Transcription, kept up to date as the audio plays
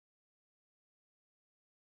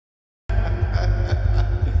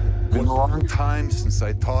been a long time since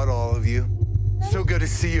I taught all of you. So good to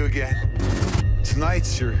see you again.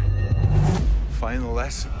 Tonight's your final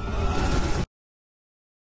lesson.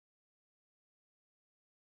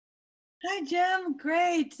 Hi, Jim.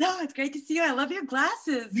 Great. Oh, it's great to see you. I love your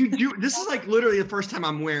glasses. You do. This is like literally the first time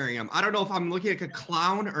I'm wearing them. I don't know if I'm looking like a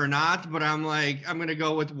clown or not, but I'm going to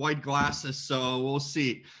go with white glasses. So we'll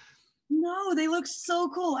see. No, they look so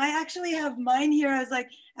cool. I actually have mine here. I was like,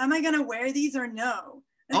 am I going to wear these or no?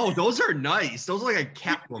 Oh, those are nice. Those are like a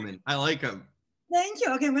Catwoman. I like them. Thank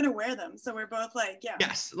you. Okay, I'm going to wear them. So we're both like, yeah.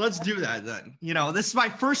 Yes, let's do that then. You know, this is my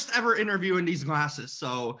first ever interview in these glasses,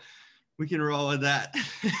 so we can roll with that.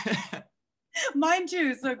 Mine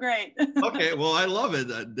too. So great. Okay, well, I love it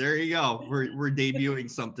then. There you go. We're debuting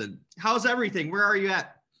something. How's everything? Where are you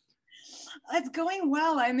at? It's going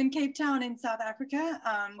well. I'm in Cape Town in South Africa.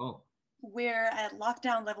 Oh. We're at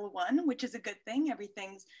lockdown level 1, which is a good thing.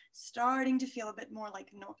 Everything's starting to feel a bit more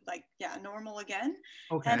like normal again.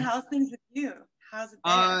 Okay. And how's things with you? How's it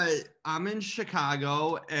there? I'm in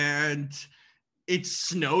Chicago and it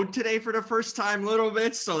snowed today for the first time a little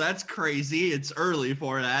bit, so that's crazy. It's early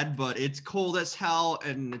for that, but it's cold as hell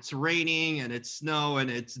and it's raining and it's snow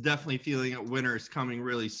and it's definitely feeling that winter is coming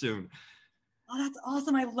really soon. Oh, that's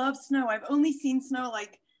awesome. I love snow. I've only seen snow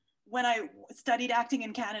like when I studied acting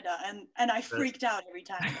in Canada, and I freaked out every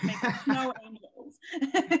time. It makes snow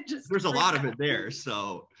angels. There's a lot of it there,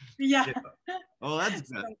 so yeah. Oh, that's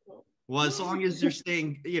good. So cool. Well, as long as you're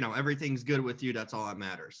staying, everything's good with you, that's all that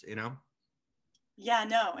matters, Yeah,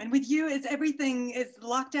 no. And with you, is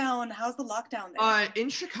lockdown? How's the lockdown there? In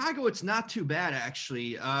Chicago, it's not too bad,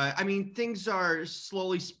 actually. Things are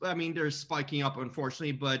slowly, they're spiking up,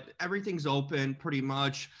 unfortunately, but everything's open pretty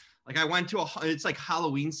much. Like I went to it's like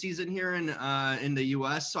Halloween season here in the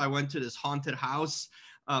US. So I went to this haunted house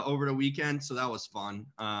over the weekend. So that was fun.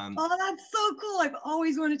 Oh, that's so cool. I've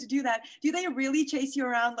always wanted to do that. Do they really chase you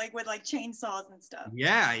around like with like chainsaws and stuff?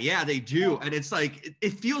 Yeah, they do. And it's like,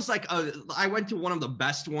 it feels like I went to one of the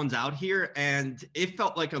best ones out here and it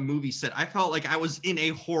felt like a movie set. I felt like I was in a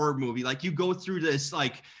horror movie. Like you go through this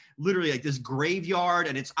literally like this graveyard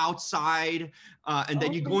and it's outside and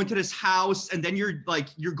then you go into this house and then you're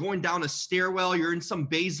going down a stairwell, you're in some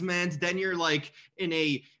basement, then you're like in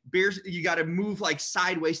you got to move like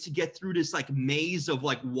sideways to get through this like maze of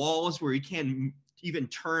like walls where you can't even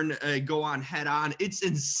go on head on. It's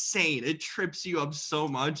insane. It trips you up so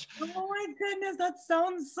much. Oh my goodness, that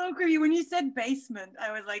sounds so creepy. When you said basement,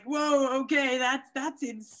 I was like, whoa, okay, that's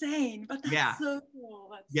insane. But that's so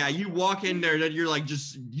cool. You walk in there, then you're like,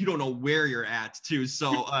 you don't know where you're at too.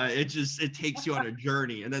 So it takes you on a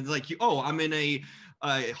journey. And then it's like, I'm in a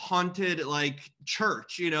haunted like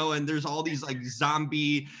church, and there's all these like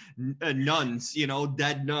zombie nuns,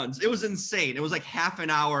 dead nuns. It was insane. It was like half an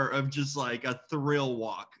hour of just like a thrill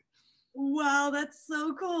walk. Wow, that's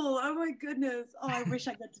so cool. Oh my goodness. Oh, I wish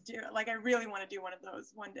I got to do it. Like I really want to do one of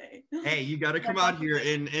those one day. Hey, you got to come out here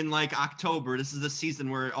in like October. This is the season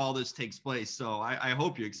where all this takes place. So I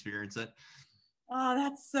hope you experience it. Oh,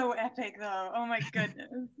 that's so epic though. Oh my goodness.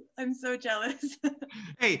 I'm so jealous.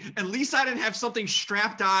 Hey, at least I didn't have something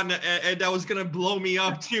strapped on and that was going to blow me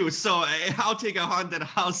up too. So I'll take a haunted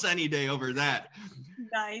house any day over that.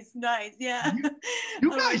 Nice. Yeah. You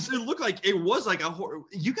guys, it looked like it was like a horror.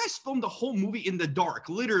 You guys filmed the whole movie in the dark.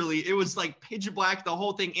 Literally, it was like pitch black, the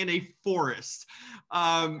whole thing in a forest.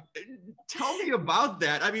 Tell me about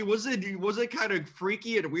that. Was it kind of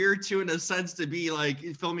freaky and weird too, in a sense, to be like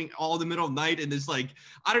filming all in the middle of night in this like,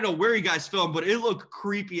 I don't know where you guys filmed, but it looked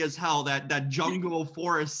creepy as hell, that jungle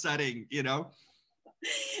forest setting,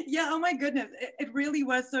 Yeah, oh my goodness. It really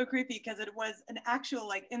was so creepy because it was an actual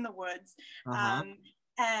like in the woods.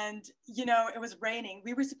 And it was raining.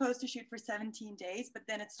 We were supposed to shoot for 17 days, but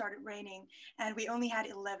then it started raining and we only had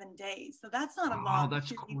 11 days. So that's not a long. Oh,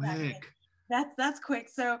 that's quick. That's quick.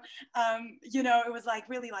 So, it was like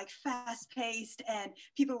really like fast paced and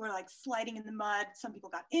people were like sliding in the mud. Some people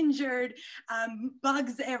got injured,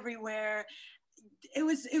 bugs everywhere. It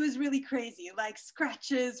was really crazy, like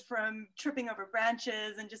scratches from tripping over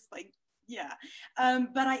branches and just like, yeah.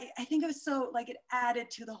 But I think it was so like it added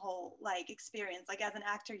to the whole like experience. Like as an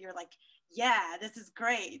actor, you're like, yeah, this is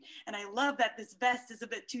great. And I love that this vest is a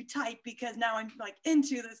bit too tight because now I'm like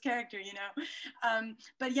into this character,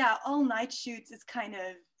 But yeah, all night shoots is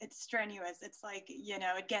it's strenuous. It's like,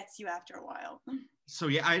 it gets you after a while. So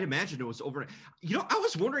yeah, I'd imagine it was over. I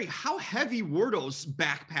was wondering how heavy were those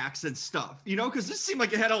backpacks and stuff, because this seemed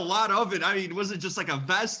like it had a lot of it. Was it just like a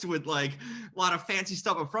vest with like a lot of fancy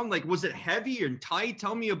stuff up front? Like, was it heavy and tight?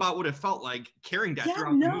 Tell me about what it felt like carrying that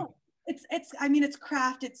throughout the movie. I mean, it's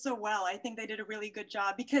crafted so well. I think they did a really good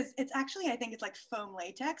job because it's actually, I think it's like foam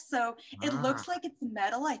latex. So it looks like it's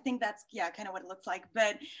metal. I think that's, yeah, kind of what it looks like,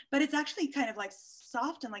 but it's actually kind of like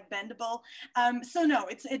soft and like bendable. So no,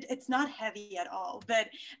 it's not heavy at all, but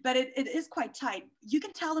it is quite tight. You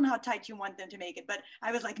can tell them how tight you want them to make it, but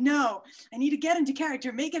I was like, no, I need to get into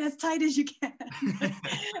character, make it as tight as you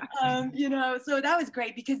can. You know, so that was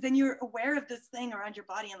great because then you're aware of this thing around your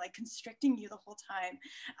body and like constricting you the whole time.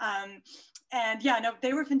 And yeah, no,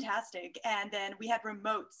 they were fantastic. And then we had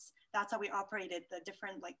remotes. That's how we operated the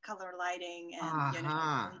different like color lighting and you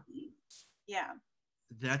know, yeah.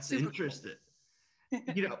 That's Super interesting. Cool.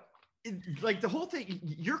 You know, like the whole thing,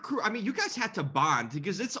 your crew, I mean, you guys had to bond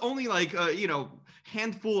because it's only like you know,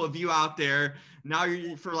 handful of you out there. Now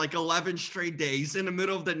you're for like 11 straight days in the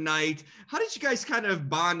middle of the night. How did you guys kind of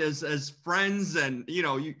bond as friends? And you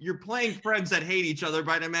know, you're playing friends that hate each other,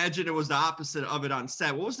 but I imagine it was the opposite of it on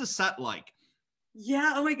set. What was the set like?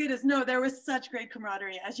 Yeah, oh my goodness. No, there was such great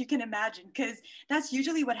camaraderie, as you can imagine, because that's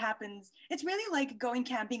usually what happens. It's really like going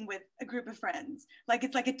camping with a group of friends. Like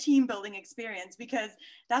it's like a team building experience because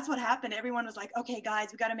that's what happened. Everyone was like, okay, guys,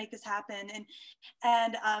 we got to make this happen.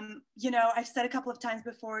 And you know, I've said a couple of times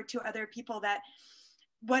before to other people that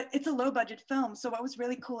it's a low budget film. So what was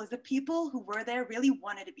really cool is the people who were there really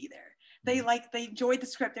wanted to be there. They enjoyed the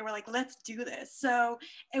script. They were like, let's do this. So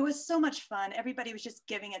it was so much fun. Everybody was just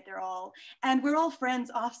giving it their all. And we're all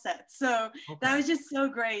friends offset. So that was just so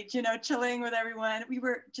great, you know, chilling with everyone. We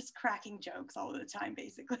were just cracking jokes all the time,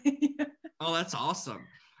 basically. Oh, that's awesome.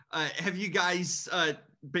 Have you guys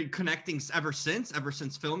been connecting ever since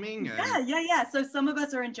filming? Yeah. So some of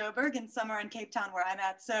us are in Joburg and some are in Cape Town where I'm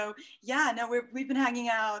at. So yeah, no, we've been hanging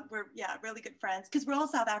out. We're really good friends because we're all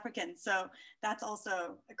South African. So that's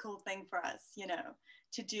also a cool thing for us, you know,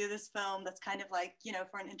 to do this film that's kind of like, you know,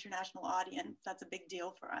 for an international audience. That's a big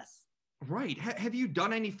deal for us. Right. Have you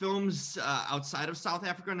done any films outside of South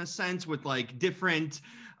Africa in a sense with like different,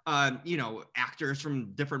 you know, actors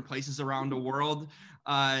from different places around the world?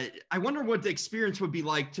 I wonder what the experience would be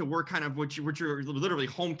like to work kind of with your literally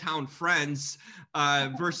hometown friends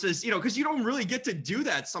versus, you know, because you don't really get to do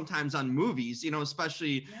that sometimes on movies, you know,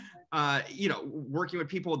 especially, you know, working with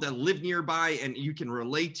people that live nearby and you can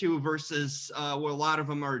relate to versus where a lot of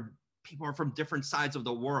them are people are from different sides of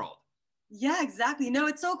the world. Yeah, exactly. No,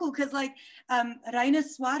 it's so cool because like Raina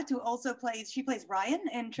Swart, who also plays Ryan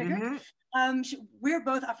in Trigger. Mm-hmm. We're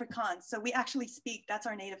both Afrikaans, so we actually speak, that's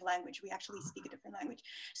our native language. We actually speak a different language.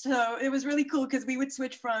 So it was really cool because we would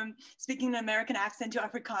switch from speaking an American accent to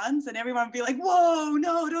Afrikaans and everyone would be like, whoa,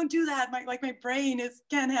 no, don't do that. My brain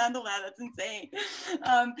can't handle that. That's insane.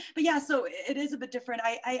 But yeah, so it is a bit different.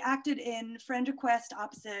 I acted in Friend Request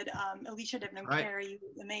opposite Alicia Dibnam-Carey, who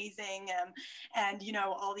was amazing. And you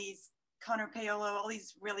know, all these Connor Paolo, all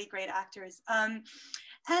these really great actors.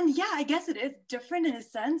 And yeah, I guess it is different in a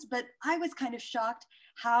sense, but I was kind of shocked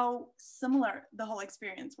how similar the whole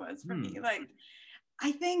experience was for me. Like,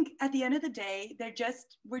 I think at the end of the day,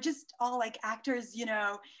 we're just all like actors, you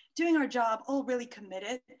know, doing our job, all really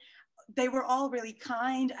committed. They were all really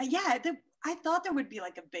kind. I thought there would be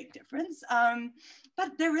like a big difference,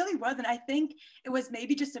 but there really wasn't. I think it was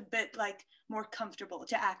maybe just a bit like more comfortable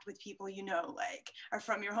to act with people, you know, like are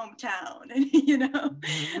from your hometown, and you know.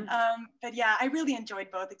 Mm-hmm. But yeah, I really enjoyed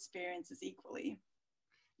both experiences equally.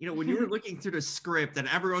 You know, when you were looking through the script and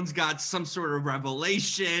everyone's got some sort of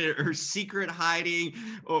revelation or secret hiding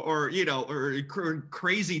or you know, or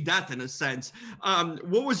crazy death in a sense,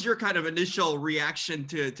 what was your kind of initial reaction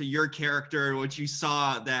to your character when you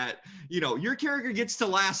saw that, you know, your character gets to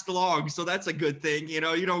last long, so that's a good thing, you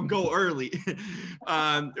know, you don't go early.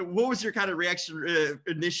 What was your kind of reaction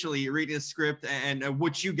initially reading the script and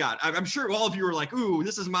what you got? I'm sure all of you were like, ooh,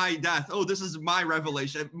 this is my death. Oh, this is my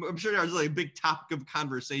revelation. I'm sure that was like a big topic of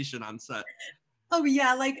conversation on set. Oh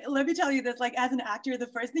yeah, like let me tell you this, like as an actor, the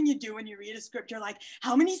first thing you do when you read a script, you're like,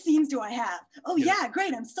 how many scenes do I have? Oh yeah,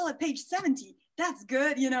 great, I'm still at page 70. That's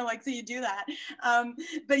good, you know, like so you do that.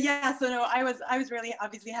 But yeah, so no, I was really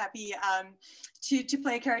obviously happy to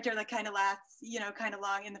play a character that kind of lasts, you know, kind of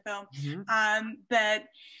long in the film. Mm-hmm. But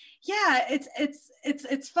yeah,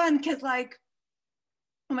 it's fun because like,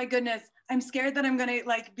 oh my goodness, I'm scared that I'm gonna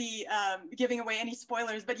like be giving away any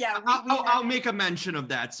spoilers, but yeah. I'll make a mention of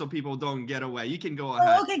that so people don't get away. You can go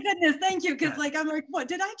ahead. Oh, okay, goodness, thank you. Because like I'm like, what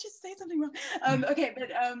did I just say something wrong? Okay, but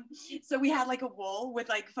so we had like a wall with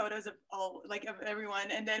like photos of all like of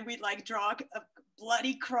everyone, and then we'd like draw a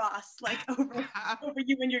bloody cross like over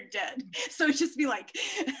you when you're dead. So it'd just be like,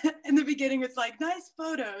 in the beginning it's like nice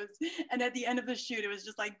photos, and at the end of the shoot it was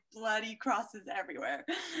just like bloody crosses everywhere.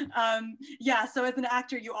 Yeah, so as an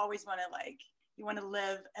actor you always want to like you want to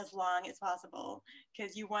live as long as possible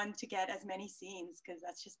because you want to get as many scenes because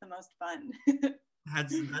that's just the most fun.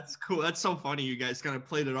 That's cool. That's so funny. You guys kind of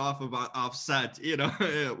played it off about offset,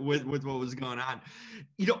 with what was going on.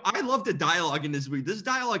 I love the dialogue in this movie. This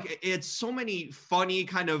dialogue, it's so many funny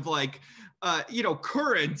kind of like,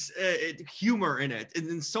 current humor in it, and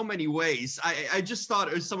in so many ways. I just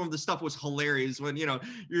thought some of the stuff was hilarious when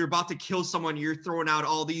you're about to kill someone, you're throwing out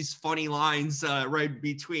all these funny lines right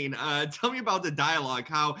between. Tell me about the dialogue.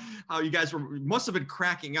 How you guys must have been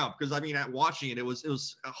cracking up, because I mean, at watching it, it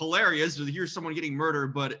was hilarious to hear someone getting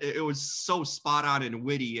murdered, but it was so spot on and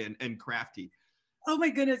witty and crafty. Oh my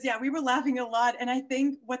goodness, yeah, we were laughing a lot. And I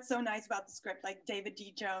think what's so nice about the script, like David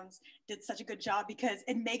D. Jones did such a good job because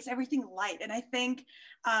it makes everything light. And I think,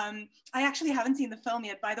 I actually haven't seen the film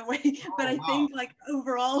yet, by the way, but I think like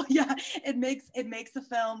overall, yeah, it makes the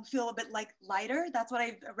film feel a bit like lighter. That's what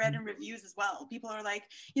I've read in reviews as well. People are like,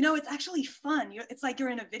 it's actually fun. It's like you're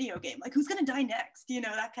in a video game, like who's gonna die next,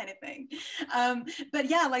 that kind of thing. But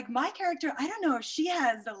yeah, like my character, I don't know if she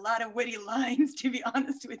has a lot of witty lines, to be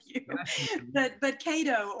honest with you, but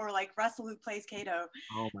Kato, or like Russell, who plays Kato,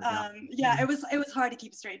 oh my God. Yeah, it was hard to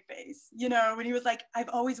keep a straight face, when he was like, I've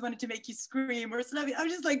always wanted to make you scream or something. I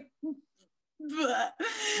was just like, yeah.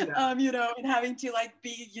 And having to like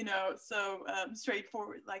be, so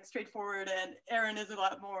straightforward, and Aaron is a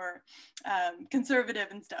lot more conservative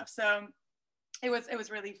and stuff. So it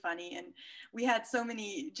was really funny, and we had so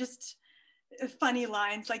many just funny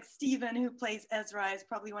lines. Like Steven, who plays Ezra, is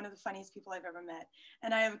probably one of the funniest people I've ever met,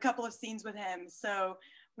 and I have a couple of scenes with him, so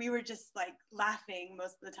we were just like laughing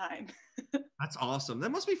most of the time. That's awesome.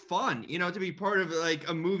 That must be fun, to be part of like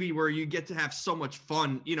a movie where you get to have so much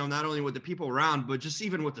fun, not only with the people around, but just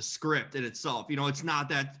even with the script in itself. It's not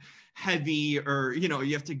that heavy, or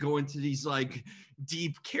you have to go into these like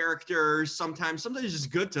deep characters. Sometimes it's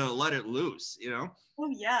just good to let it loose. Oh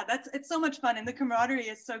yeah, it's so much fun, and the camaraderie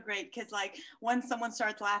is so great because like once someone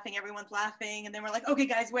starts laughing, everyone's laughing, and then we're like, okay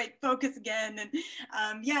guys, wait, focus again. And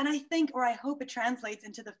and I think, or I hope it translates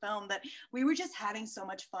into the film, that we were just having so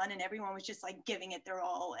much fun and everyone was just like giving it their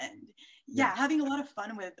all, and having a lot of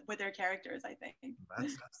fun with their characters. I think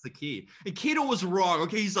that's the key. And Kato was wrong.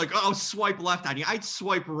 Okay, he's like, oh, swipe left on you. I'd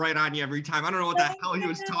swipe right on you every time. I don't know what the hell he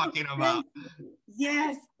was talking about.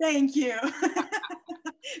 Yes, thank you.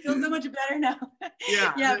 Feels so much better now.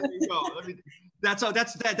 Yeah. There you go. I mean, that's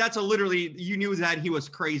a literally, you knew that he was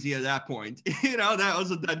crazy at that point. That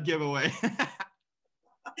was a dead giveaway.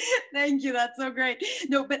 Thank you. That's so great.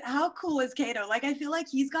 No, but how cool is Kato? Like, I feel like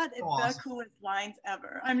he's got the coolest lines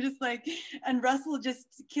ever. I'm just like, and Russell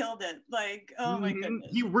just killed it. Like, oh my goodness.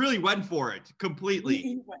 He really went for it completely.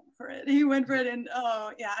 He went for it. He went for it. And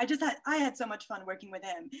oh yeah, I had so much fun working with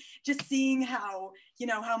him. Just seeing how,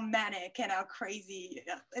 how manic and how crazy,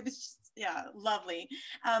 it was just, lovely.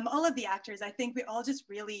 All of the actors, I think we all just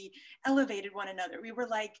really elevated one another. We were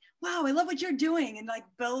like, wow, I love what you're doing, and like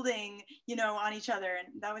building, on each other.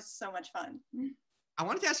 And that was so much fun. I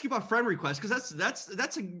wanted to ask you about Friend Request, because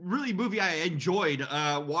that's a really movie I enjoyed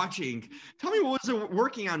watching. Tell me, what was it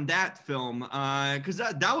working on that film? Because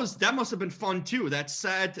that must have been fun too. That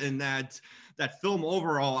set and that film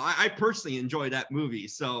overall. I personally enjoyed that movie.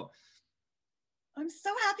 So I'm so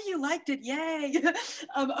happy you liked it. Yay.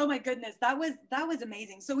 Oh my goodness. That was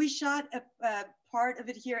amazing. So we shot a part of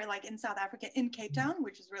it here, like in South Africa, in Cape Town,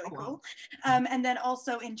 which is really cool. And then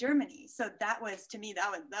also in Germany. So that was, to me,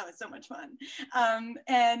 that was so much fun.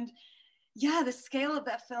 And yeah, the scale of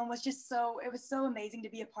that film was just it was so amazing to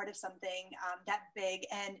be a part of something that big.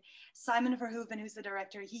 And Simon Verhoeven, who's the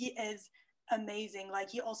director, he is amazing. Like,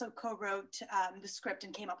 he also co-wrote the script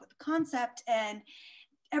and came up with the concept, and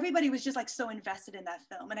everybody was just like so invested in that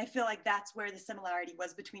film. And I feel like that's where the similarity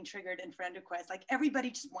was between Triggered and Friend Request. Like, everybody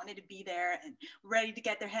just wanted to be there and ready to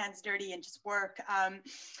get their hands dirty and just work.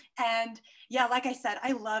 And yeah, like I said,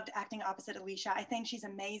 I loved acting opposite Alicia. I think she's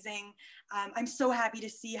amazing. I'm so happy to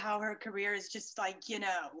see how her career is just like,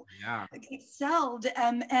 excelled.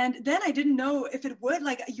 And then I didn't know if it would,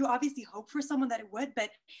 like, you obviously hope for someone that it would, but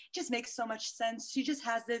it just makes so much sense. She just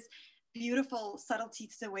has this beautiful subtlety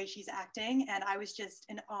to the way she's acting, and I was just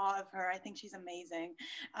in awe of her. I think she's amazing.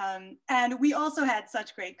 And we also had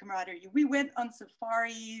such great camaraderie. We went on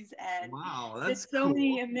safaris and did so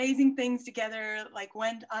many amazing things together, like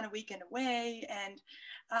went on a weekend away, and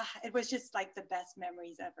it was just like the best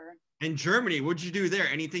memories ever. In Germany, what'd you do there?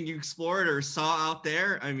 Anything you explored or saw out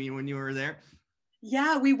there? I mean, when you were there?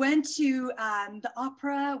 Yeah, we went to the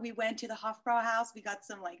opera. We went to the Hofbrauhaus. We got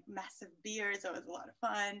some like massive beers. It was a lot of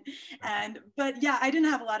fun. But yeah, I didn't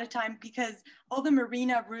have a lot of time because all the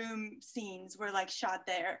marina room scenes were like shot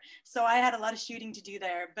there. So I had a lot of shooting to do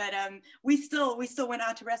there. But we still went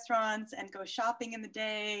out to restaurants and go shopping in the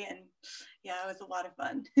day. And yeah, it was a lot of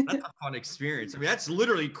fun. That's a fun experience. I mean, that's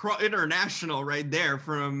literally international right there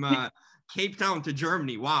from Cape Town to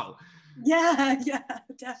Germany. Wow. Yeah,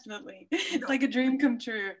 definitely. It's like a dream come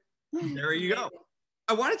true. There you go.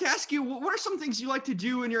 I wanted to ask you, what are some things you like to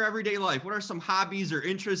do in your everyday life? What are some hobbies or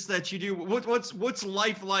interests that you do? What's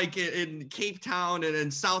life like in Cape Town and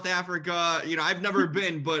in South Africa? You know, I've never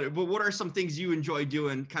been, but what are some things you enjoy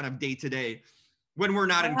doing kind of day to day when we're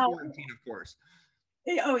not in quarantine, of course?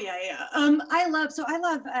 Oh yeah.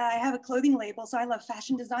 I have a clothing label, so I love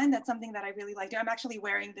fashion design. That's something that I really like. I'm actually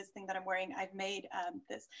wearing this thing that I'm wearing. I've made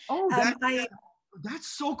this. Oh, that's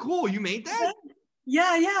so cool. You made that?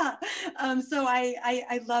 Yeah. So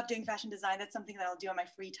I love doing fashion design. That's something that I'll do on my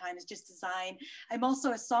free time, is just design. I'm also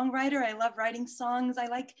a songwriter. I love writing songs.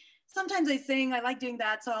 Sometimes I sing. I like doing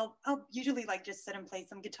that. So I'll usually like just sit and play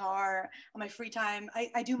some guitar on my free time.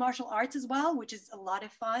 I do martial arts as well, which is a lot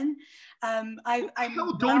of fun.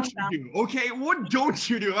 What don't you do? Okay, what don't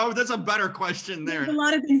you do? Oh, that's a better question there. There's a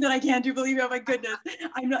lot of things that I can't do, believe me. Oh my goodness.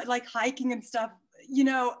 I'm not like hiking and stuff. You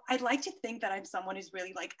know, I'd like to think that I'm someone who's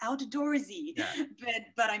really like outdoorsy,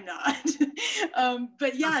 but I'm not.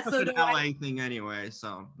 But yeah, that's so an LA thing anyway.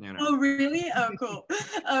 So you know. Oh really? Oh cool.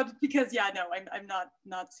 Because yeah, no, I'm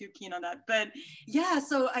not too keen on that. But yeah,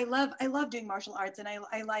 so I love doing martial arts, and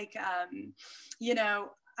I like you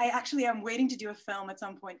know, I'm waiting to do a film at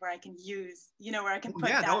some point where I can use, you know, where I can put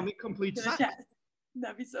that would make complete sense.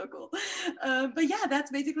 That'd be so cool. But yeah,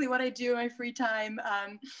 that's basically what I do in my free time.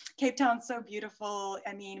 Cape Town's so beautiful.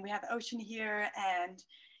 I mean, we have ocean here, and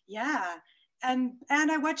yeah, and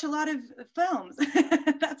I watch a lot of films.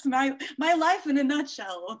 That's my life in a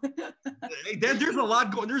nutshell. There's a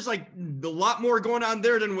lot going. There's like a lot more going on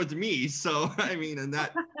there than with me. So I mean, and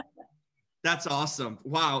that's awesome.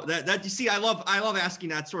 Wow. That you see, I love asking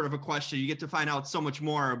that sort of a question. You get to find out so much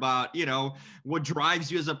more about, you know, what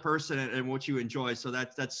drives you as a person and what you enjoy. So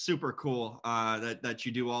that's super cool that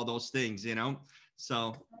you do all those things, you know?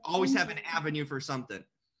 So always have an avenue for something.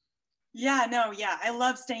 Yeah, no, yeah. I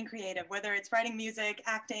love staying creative, whether it's writing music,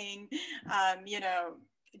 acting, you know,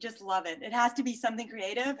 just love it. It has to be something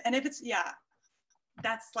creative. And if it's,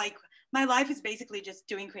 that's like, my life is basically just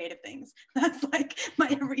doing creative things. That's like my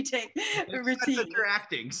everyday routine. That's you're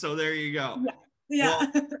acting, so there you go. Yeah.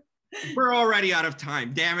 Well, we're already out of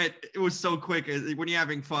time. Damn it. It was so quick. When you're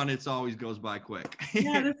having fun, it always goes by quick.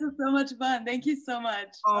 Yeah, this is so much fun. Thank you so much.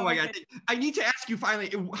 Oh my God. I need to ask you finally,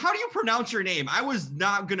 how do you pronounce your name? I was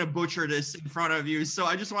not going to butcher this in front of you, so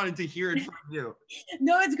I just wanted to hear it from you.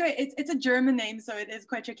 No, it's great. It's a German name, so it is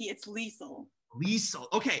quite tricky. It's Liesl. Liesl.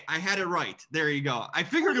 Okay, I had it right. There you go. I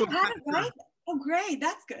figured it was right. Oh, great.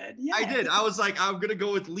 That's good. Yeah. I did. I was like, I'm going to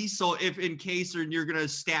go with Liesl if in case, or you're going to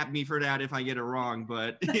stab me for that if I get it wrong.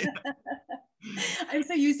 But yeah. I'm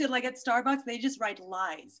so used to it. Like at Starbucks, they just write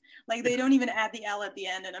lies. Like they don't even add the L at the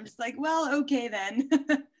end. And I'm just like, well, okay then.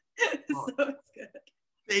 So it's good.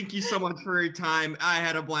 Thank you so much for your time. I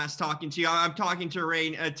had a blast talking to you. I'm talking to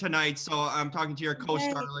Rain tonight, so I'm talking to your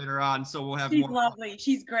co-star later on. So we'll have more. She's lovely.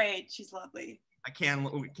 She's great. She's lovely. I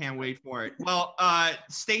can't wait for it. Well,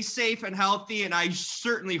 stay safe and healthy, and I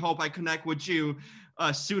certainly hope I connect with you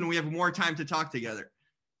soon, and we have more time to talk together.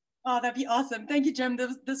 Oh, that'd be awesome. Thank you, Jim.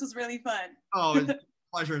 This was really fun. Oh, the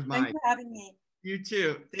pleasure is mine. Thanks for having me. You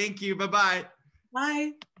too. Thank you. Bye-bye.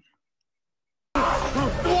 Bye.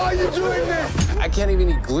 Why are you doing this? I can't even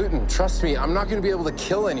eat gluten. Trust me, I'm not going to be able to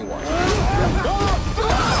kill anyone.